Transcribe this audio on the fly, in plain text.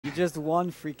You just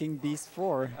won freaking Beast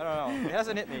 4. I don't know. It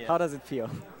hasn't hit me yet. How does it feel?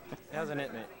 It hasn't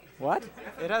hit me. What?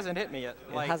 It hasn't hit me yet.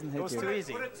 Like, hasn't hit it was you. too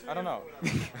easy. I don't know.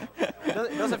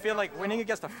 It doesn't feel like winning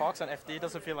against the Fox on FD. It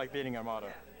doesn't feel like beating Armada.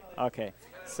 Okay,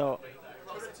 so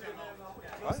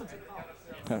What?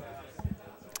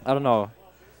 I don't know.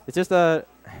 It's just that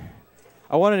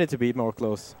I wanted it to be more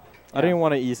close. I Yeah. didn't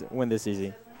want to win this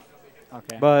easy.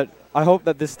 okay. But I hope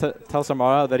that this tells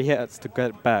Amara that he has to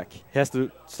get back. He has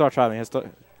to start traveling.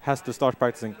 Has to start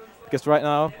practicing. Because right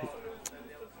now,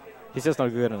 he's just not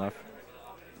good enough.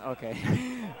 Okay.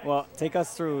 Well, take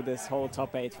us through this whole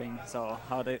top 8 thing. So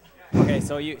how did? Okay,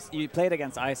 so you played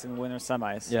against Ice in winter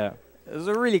semis. Yeah. It was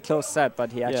a really close set,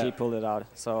 but he actually pulled it out.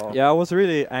 So Yeah, I was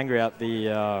really angry at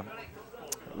the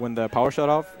when the power shut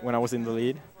off when I was in the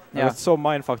lead. I was so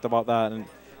mind fucked about that, and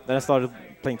then I started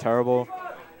playing terrible,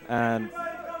 and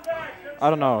I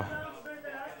don't know.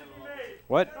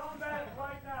 What?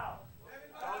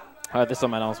 Alright, this is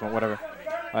my announcement. Whatever.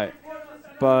 Alright,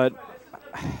 but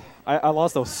I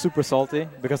lost. I was super salty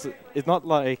because it's not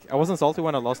like I wasn't salty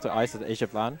when I lost to Ice at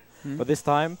HF LAN. But this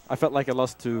time, I felt like I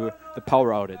lost to the power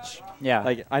outage. yeah.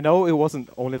 Like, I know it wasn't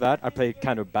only that. I played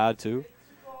kind of bad, too.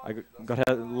 I got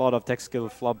a lot of tech skill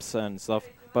flubs and stuff.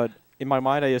 But in my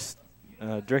mind, I just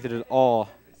directed it all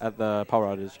at the power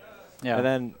outage. Yeah. And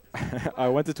then I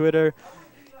went to Twitter.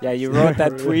 Yeah, you wrote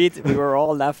that tweet. We were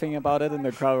all laughing about it in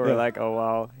the crowd. We were Yeah. like, oh,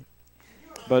 wow.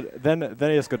 But then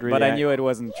I just got really But I knew it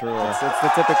wasn't true. It's the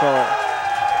typical...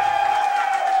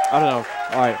 I don't know.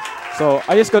 All right. So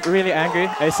I just got really angry.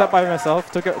 I sat by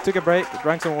myself, took a break,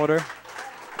 drank some water,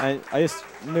 and I just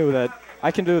knew that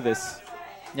I can do this.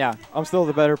 Yeah. I'm still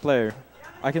the better player.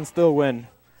 I can still win.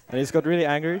 And I just got really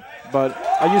angry, but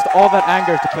I used all that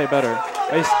anger to play better.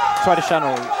 I just tried to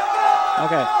channel it.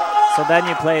 Okay. So then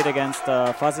you played against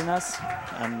Fuzziness.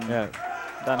 And Yeah.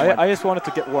 then I just wanted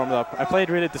to get warmed up. I played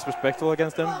really disrespectful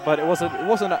against him, but it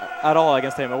wasn't at all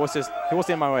against him. It was just he was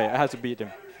in my way. I had to beat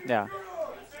him. yeah.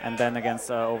 And then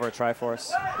against over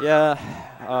Triforce. Yeah.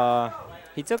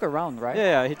 He took a round, right?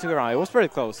 Yeah, he took it around. It was pretty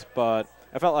close, but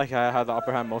I felt like I had the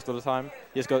upper hand most of the time.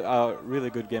 He just got really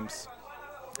good games.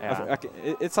 Yeah.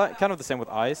 It's kind of the same with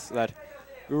Ice, that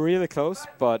we were really close,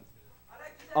 but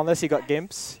unless he got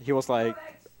games, he was like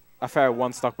a fair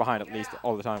one stock behind at least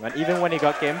all the time. And even when he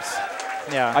got games,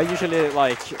 Yeah. I usually,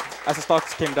 like, as the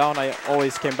stocks came down, I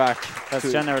always came back.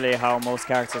 That's generally how most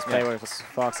characters play with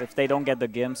Fox. If they don't get the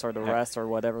gimps or the Yeah. rest or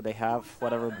whatever they have,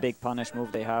 whatever big punish move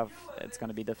they have, it's going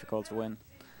to be difficult to win.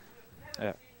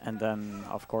 Yeah. And then,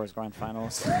 of course, grand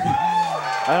finals.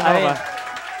 I don't know, man.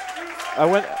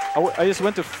 I just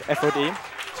went to FOD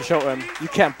to show him, you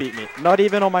can't beat me. Not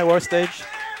even on my worst stage.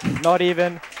 Not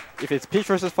even if it's Peach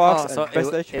versus Fox so and best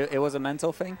stage. it was a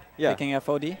mental thing? Yeah. Picking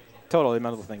FOD? Totally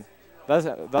mental thing.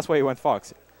 That's why he went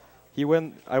Fox.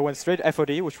 I went straight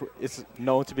FOD, which is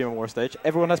known to be my worst stage.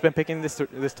 Everyone has been picking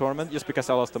this tournament just because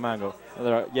I lost to Mango. And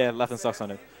they're like, yeah, Leffen sucks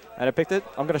on it. And I picked it.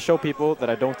 I'm going to show people that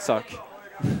I don't suck.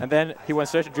 And then he went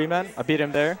straight to Dreamland. I beat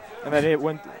him there. And then he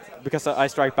went, because I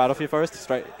strike Battlefield first,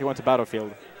 he went to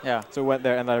Battlefield. Yeah. So he went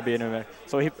there and then I beat him there.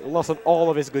 So he lost on all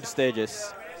of his good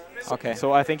stages. Okay.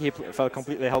 So I think he felt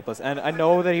completely helpless. And I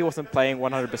know that he wasn't playing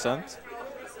 100%,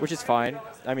 which is fine.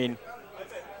 I mean,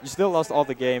 you still lost all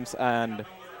the games, and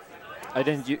I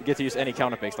didn't get to use any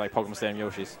counter picks like Pokemon Stadium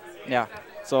Yoshi's. Yeah.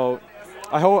 So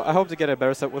I hope to get a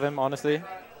better set with him, honestly,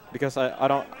 because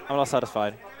I'm not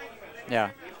satisfied. Yeah.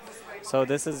 So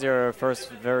this is your first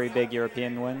very big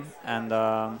European win, and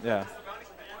Yeah.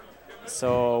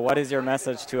 so what is your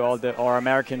message to all our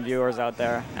American viewers out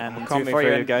there, and coming for for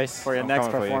your you guys. for your I'm next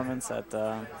coming for you. performance at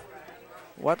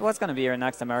what's going to be your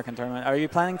next American tournament? Are you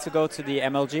planning to go to the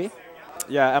MLG?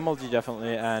 Yeah, MLG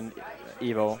definitely, and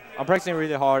Evo. I'm practicing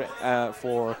really hard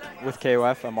with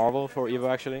KOF and Marvel for Evo,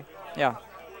 actually. Yeah.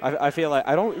 I feel like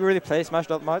I don't really play Smash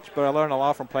that much, but I learn a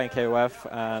lot from playing KOF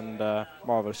and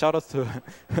Marvel. Shout out to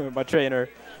my trainer,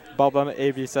 Boban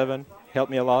AB7.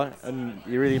 Helped me a lot, and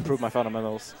he really improved my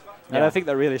fundamentals. And Yeah. I think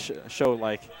that really showed.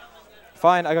 Like,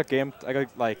 fine, I got gamed. I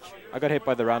got hit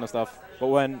by the random stuff. But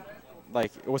when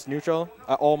it was neutral,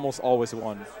 I almost always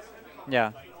won.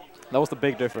 Yeah. That was the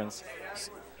big difference.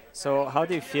 So how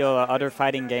do you feel other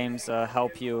fighting games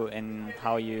help you in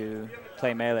how you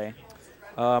play Melee?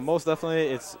 Most definitely,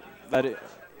 it's that it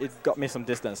got me some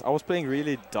distance. I was playing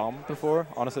really dumb before,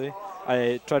 honestly.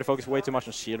 I tried to focus way too much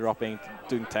on shield dropping,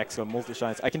 doing techs or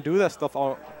multi-shines. I can do that stuff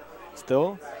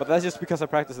still, but that's just because I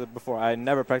practiced it before. I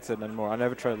never practice it anymore. I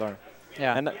never try to learn.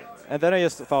 Yeah. And then I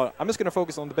just thought, I'm just going to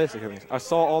focus on the basic things. I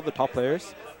saw all the top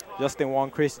players, Justin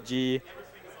Wong, Chris G,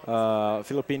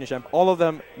 Filipino champ, all of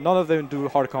them, none of them do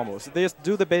hard combos. They just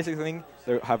do the basic thing.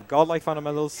 They have godlike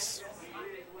fundamentals,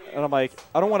 And I'm like,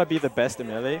 I don't want to be the best in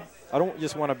melee. I don't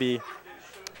just want to be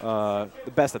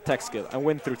the best at tech skill and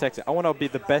win through tech skill. I want to be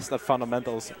the best at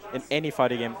fundamentals in any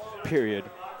fighting game, period.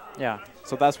 Yeah.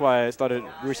 So that's why I started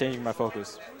rechanging my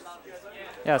focus.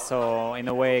 Yeah, so in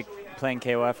a way, playing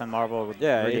KOF and Marvel would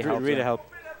really help. Really helped.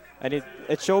 And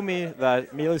it showed me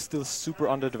that melee is still super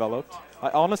underdeveloped. I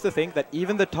honestly think that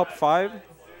even the top 5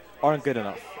 aren't good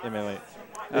enough in melee.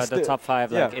 The top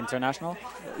 5, like international?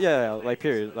 Yeah, like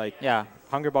period. Like yeah.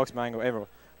 Hungerbox, Mango, everyone.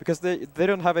 Because they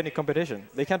don't have any competition.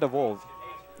 They can't evolve.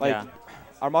 Like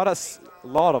Armada's a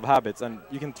lot of habits, and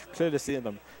you can clearly see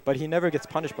them. But he never gets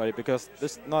punished by it because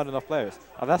there's not enough players.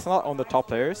 And that's not on the top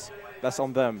players. That's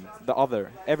on them,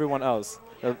 everyone else.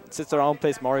 Sits around,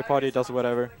 plays Mario Party, does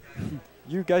whatever.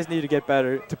 You guys need to get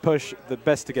better to push the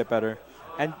best to get better.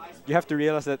 And you have to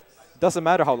realize that it doesn't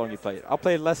matter how long you play. I'll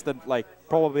play less than like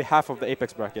probably half of the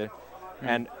Apex bracket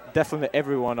and definitely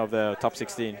every one of the top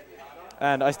 16.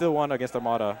 And I still won against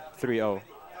Armada 3-0.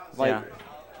 Like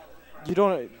you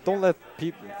don't let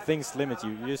things limit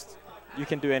you. You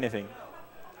can do anything.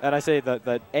 And I say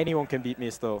that anyone can beat me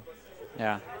still.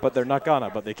 Yeah. But they're not gonna,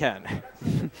 but they can.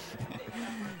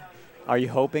 Are you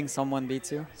hoping someone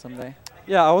beats you someday?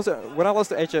 Yeah, I was when I lost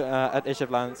to at HF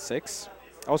Land 6,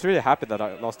 I was really happy that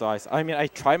I lost to Ice. I mean, I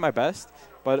tried my best,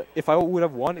 but if I would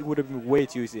have won, it would have been way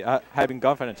too easy. I had been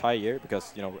gone for an entire year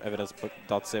because, you know,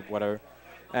 evidence.zip, whatever.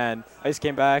 And I just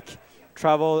came back,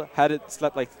 traveled,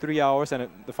 slept like 3 hours, and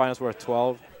the finals were at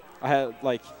 12.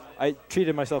 I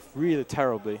treated myself really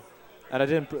terribly, and I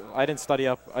didn't study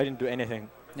up. I didn't do anything.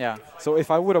 Yeah. So if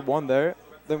I would have won there,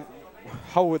 then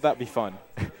how would that be fun?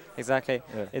 Exactly.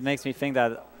 Yeah. It makes me think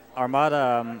that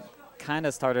Armada kind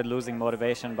of started losing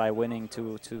motivation by winning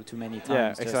too many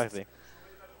times. Yeah, exactly.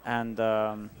 And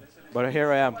but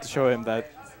here I am to show him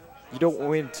that you don't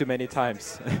win too many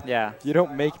times. Yeah. You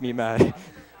don't make me mad.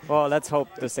 Well, let's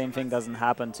hope the same thing doesn't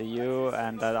happen to you,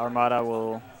 and that Armada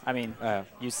will. I mean,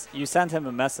 you sent him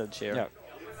a message here. Yeah,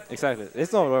 exactly.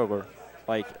 It's not over.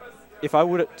 Like, if I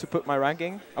would to put my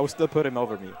ranking, I would still put him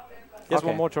over me. He has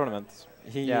one more tournament.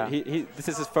 This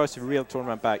is his first real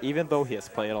tournament back, even though he has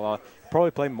played a lot. Probably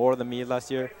played more than me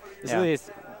last year.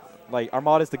 Like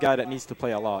Armada is the guy that needs to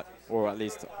play a lot, or at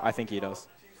least I think he does.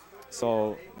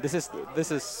 So this is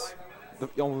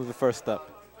only the first step.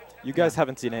 You guys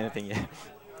haven't seen anything yet.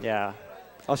 Yeah.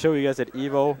 I'll show you guys at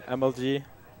Evo, MLG,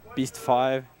 Beast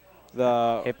 5,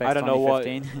 the Apex I don't know what.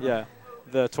 2015. Yeah,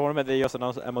 the tournament they just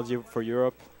announced MLG for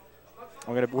Europe.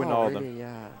 I'm gonna win all of them.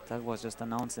 Yeah, that was just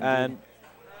announced. And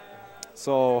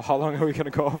so, how long are we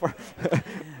gonna go over?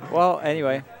 Well,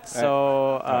 anyway,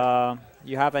 so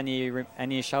you have any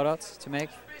shoutouts to make?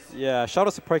 Yeah,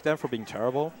 shoutouts to Project M for being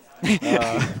terrible.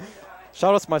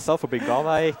 Shoutouts to myself for being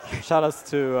godlike. Shoutouts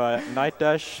to Night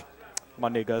Dash, my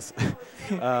niggas.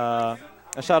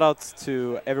 And shoutouts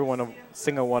to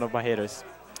single one of my haters.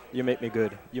 You make me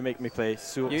good. You make me play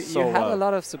so well. You have a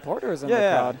lot of supporters in the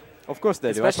crowd. Of course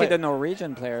they do. Especially the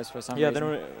Norwegian players for some reason.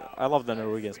 Yeah, I love the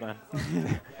Norwegians, man.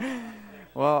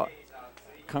 Well,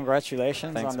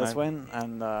 congratulations Thanks, on this win,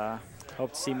 and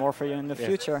hope to see more for you in the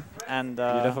future. And you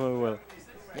definitely will.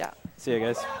 Yeah. See you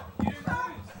guys.